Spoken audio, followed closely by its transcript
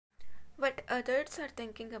What others are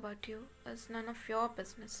thinking about you is none of your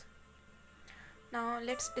business. Now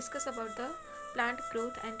let's discuss about the plant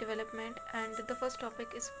growth and development, and the first topic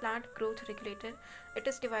is plant growth regulator. It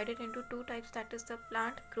is divided into two types, that is the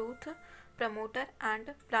plant growth promoter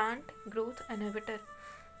and plant growth inhibitor.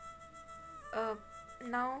 uh,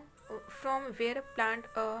 Now from where plant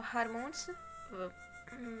hormones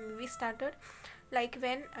we started, like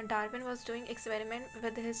when Darwin was doing experiment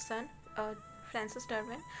with his son, Francis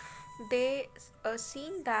Darwin, they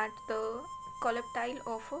seen that the collectile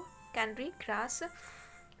of canary grass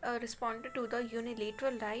responded to the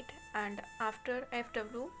unilateral light, and after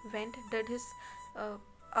FW went did his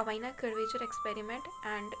amina curvature experiment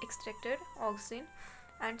and extracted oxygen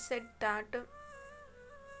and said that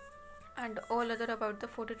and all other about the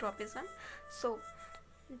phototropism. So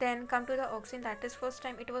then come to the oxygen, that is first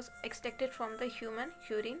time it was extracted from the human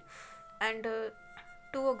urine, and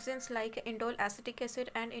two oxygens like indole acetic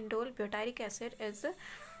acid and indole butyric acid is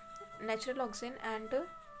natural oxygen, and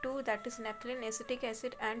two, that is naphthalene acetic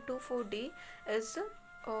acid and 2,4-D is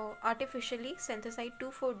artificially synthesized.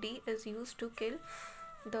 2,4-D is used to kill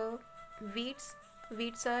the weeds.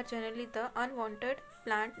 Weeds are generally the unwanted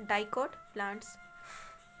plant dicot plants,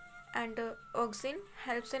 and oxygen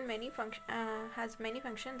helps in many function has many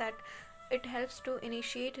function, that it helps to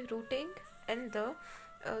initiate rooting in the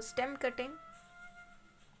stem cutting.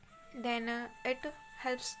 Then it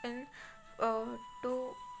helps in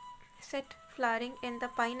to set flowering in the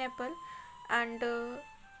pineapple, and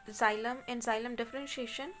xylem in xylem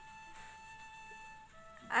differentiation,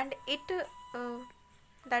 and it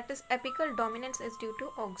that is apical dominance is due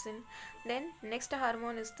to oxygen. Then next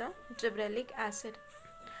hormone is the gibberellic acid,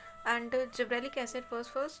 and gibberellic acid was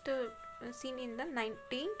first seen in the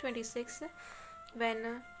 1926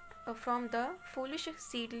 when from the foolish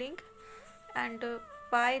seedling, and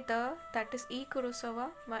by the, that is E.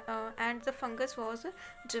 Kurosawa, and the fungus was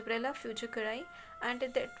Gibberella fujikuri, and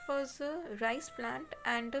that was a rice plant,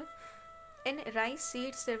 and in rice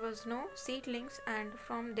seeds there was no seedlings, and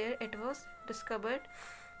from there it was discovered.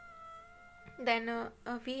 Then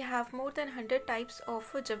we have more than 100 types of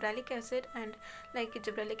gibberellic acid, and like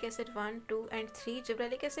gibberellic acid 1, 2 and 3.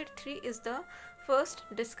 Gibberellic acid 3 is the first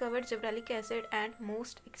discovered gibberellic acid and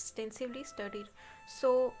most extensively studied.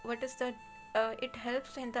 So what is the it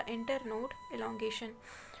helps in the internode elongation.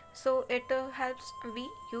 So it helps, we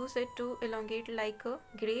use it to elongate like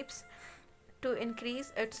grapes, to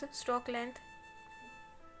increase its stalk length,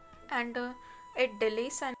 and it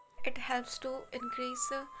delays, and it helps to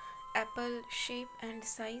increase apple shape and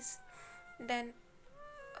size. Then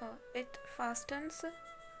it fastens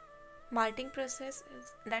malting process,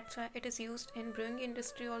 that's why it is used in brewing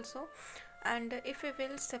industry also. And if we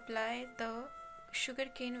will supply the sugar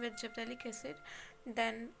cane with gibberellic acid,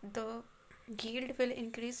 then the yield will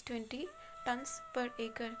increase 20 tons per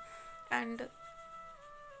acre. And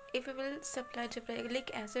if we will supply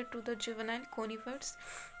gibberellic acid to the juvenile conifers,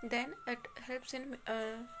 then it helps in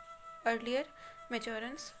earlier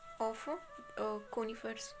maturance of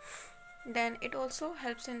conifers. Then it also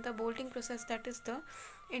helps in the bolting process, that is the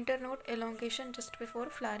internode elongation just before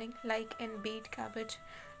flowering, like in beet, cabbage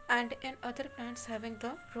and in other plants having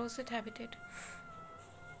the rosette habitat.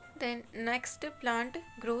 Then next plant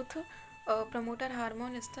growth promoter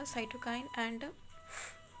hormone is the cytokine, and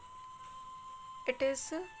it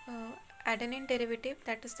is adenine derivative,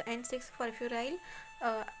 that is the N6-porphyryl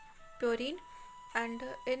purine, and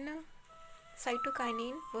in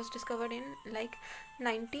cytokinin was discovered in like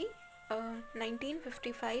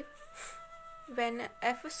 1955 when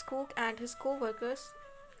F. Skoog and his co-workers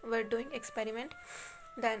were doing experiment.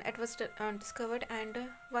 Then it was discovered,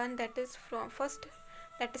 and one that is from first,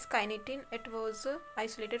 that is kinetin, it was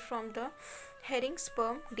isolated from the herring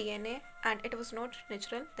sperm DNA, and it was not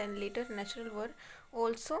natural. Then later natural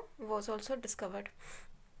was also discovered,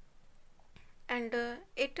 and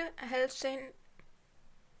it helps in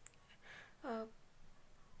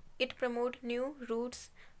it promote new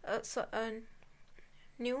roots,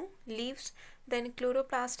 new leaves, then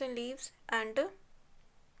chloroplast in leaves, and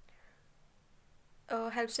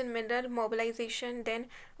helps in mineral mobilization, then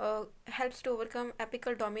helps to overcome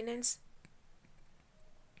apical dominance,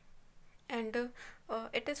 and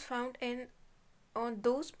it is found in on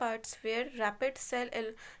those parts where rapid cell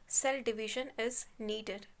division is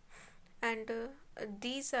needed. And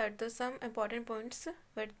these are the some important points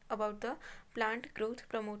about the plant growth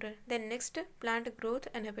promoter. Then next, plant growth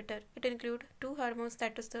inhibitor. It includes two hormones,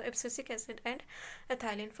 that is the abscisic acid and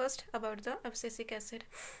ethylene. First about the abscisic acid,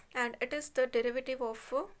 and it is the derivative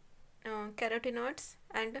of carotenoids,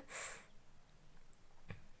 and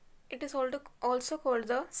It is also called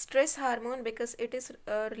the stress hormone because it is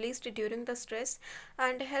released during the stress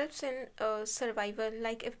and helps in survival.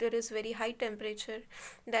 Like if there is very high temperature,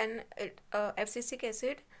 then abscisic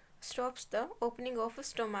acid stops the opening of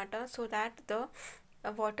stomata so that the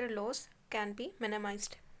water loss can be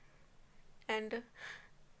minimized. And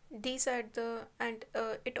these are the and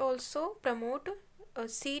it also promote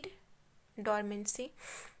seed dormancy.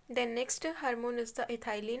 Then next hormone is the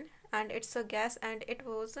ethylene, and it's a gas, and it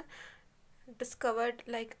was discovered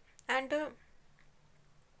like and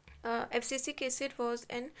abscisic acid was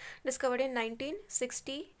discovered in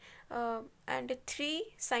 1960, and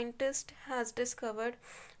three scientists has discovered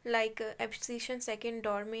like abscission second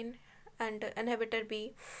dormin and inhibitor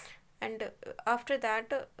B, and after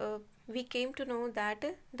that we came to know that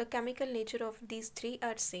the chemical nature of these three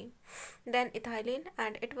are same. Then ethylene,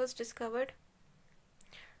 and it was discovered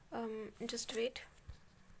just wait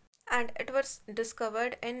and it was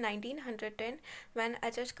discovered in 1910 when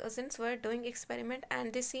H cousins were doing experiment,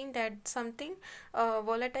 and they seen that something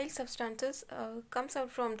volatile substances comes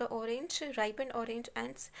out from the orange ripened orange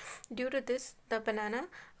ants. Due to this the banana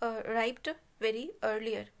ripened very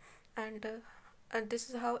earlier, and this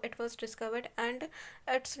is how it was discovered. And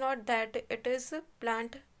it's not that it is a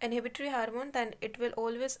plant inhibitory hormone, then it will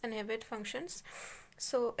always inhibit functions.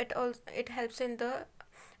 So it helps in the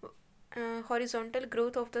horizontal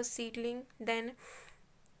growth of the seedling, then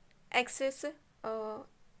axis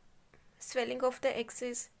swelling of the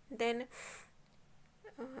axis, then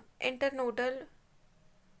internodal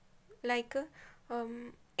like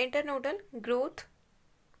internodal growth,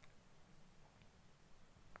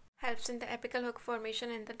 helps in the apical hook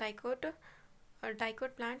formation in the dicot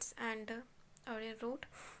plants and or in root.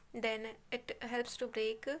 Then it helps to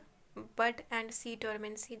break bud and seed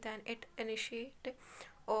dormancy, then it initiate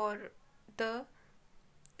or the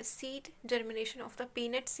seed germination of the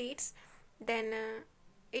peanut seeds. Then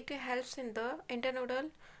it helps in the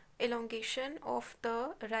internodal elongation of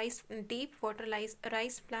the rice deep water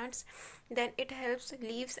rice plants. Then it helps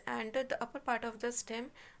leaves and the upper part of the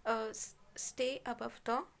stem stay above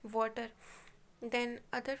the water. Then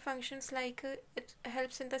other functions like it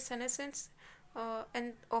helps in the senescence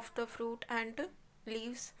and of the fruit and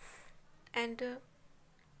leaves, and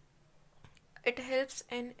it helps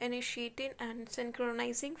in initiating and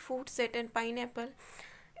synchronizing food set in pineapple.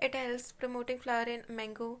 It helps promoting flower in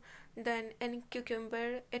mango. Then in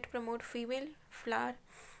cucumber it promotes female flower.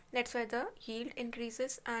 That's why the yield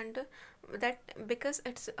increases, and that because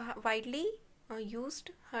it's widely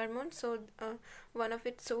used hormone. So one of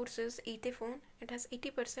its sources ethaphone. It has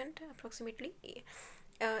 80% approximately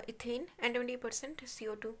ethane and 20%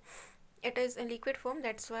 CO2. It is in liquid form,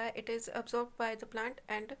 that's why it is absorbed by the plant,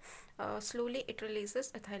 and slowly it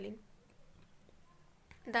releases ethylene.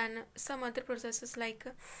 Then some other processes like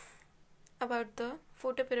about the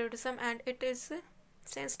photoperiodism, and it is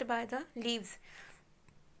sensed by the leaves.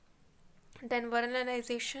 Then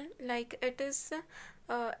vernalization, like it is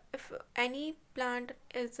if any plant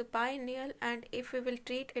is biennial, and if we will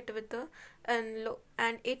treat it with the and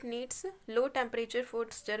it needs low temperature for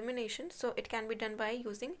its germination, so it can be done by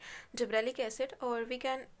using gibberellic acid, or we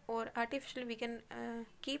can or artificial we can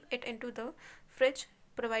keep it into the fridge,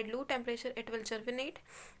 provide low temperature, it will germinate,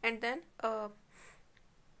 and then our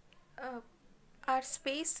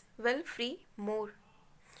space will free more.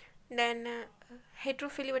 Then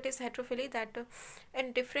heterophyly, what is heterophyly? That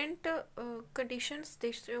in different conditions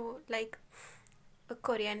they show like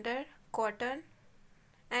coriander, cotton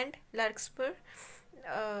and larkspur.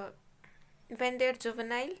 uh, when they are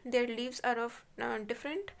juvenile, their leaves are of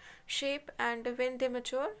different shape, and when they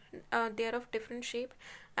mature they are of different shape.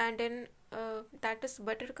 And then that is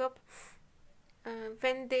buttercup.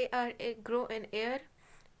 When they are grow in air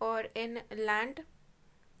or in land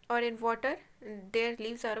or in water, their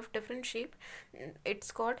leaves are of different shape.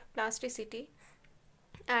 It's called plasticity.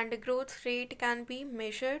 And growth rate can be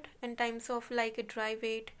measured in terms of like a dry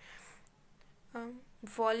weight,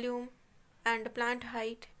 volume and plant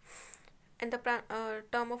height in the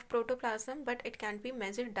term of protoplasm, but it can be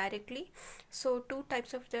measured directly. So two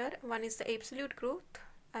types of there, one is the absolute growth,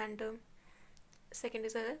 and second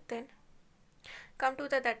is other. Then come to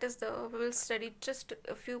that is the we will study just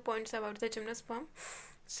a few points about the gymnosperm.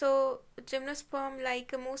 So gymnosperm,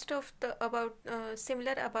 like most of the about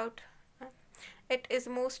similar about it is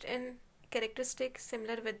most in characteristic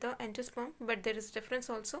similar with the angiosperm, but there is difference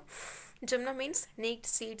also. Gymno means naked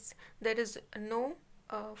seeds. There is no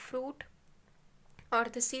fruit, or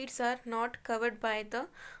the seeds are not covered by the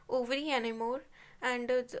ovary anymore, and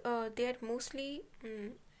they are mostly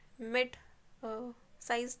mid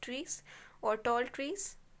sized trees or tall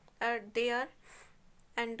trees. They are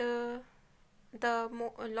and the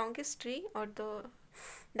longest tree, or the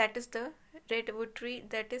that is the redwood tree,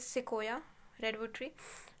 that is sequoia redwood tree,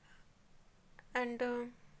 and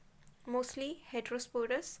mostly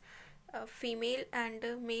heterosporous, female and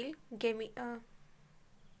male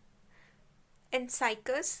in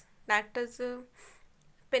cycas, that is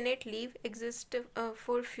pinnate leaf exist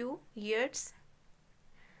for few years.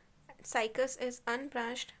 Cycas is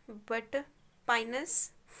unbranched, but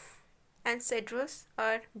pinus and cedrus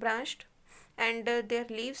are branched, and their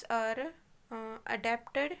leaves are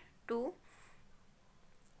adapted to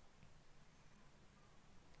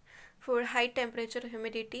for high temperature,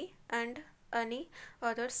 humidity, and any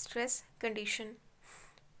other stress condition.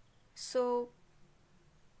 So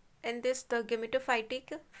in this, the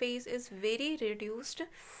gametophytic phase is very reduced,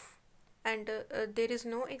 and there is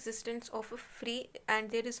no existence of a free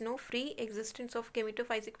and there is no free existence of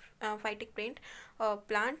gametophytic phytic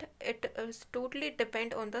plant. It is totally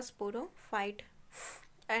depend on the sporophyte,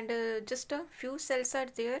 and just a few cells are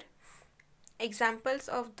there. Examples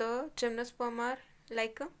of the gymnosperm are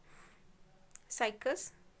like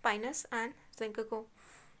cycas, pinus, and zincago.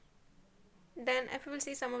 Then if we will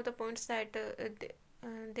see some of the points, that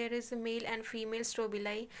there is a male and female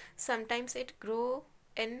strobili. Sometimes it grow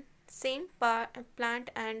in same plant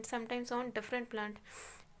and sometimes on different plant.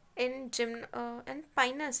 In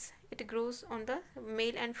pinus, it grows on the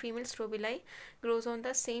male and female strobili grows on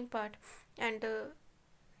the same part, and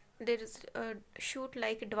there is a shoot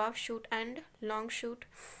like dwarf shoot and long shoot,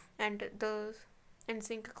 and the and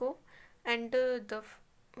zincago, and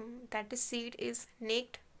that is seed is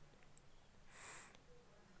naked.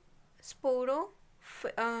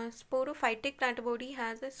 Sporophytic plant body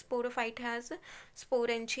has a sporophyte has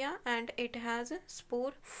sporangia, and it has a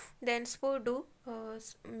spore. Then spore do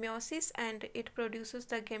meiosis, and it produces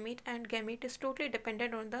the gamete, and gamete is totally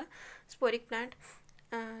dependent on the sporic plant.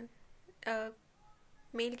 uh, uh,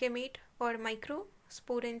 Male gamete or micro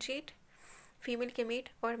sporangiate, female gamete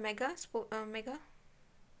or megaspore.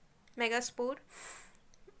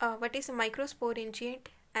 What is microsporangiate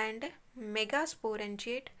and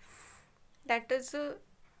megasporangiate? That is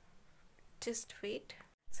just wait.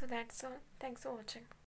 So that's all. Thanks for watching.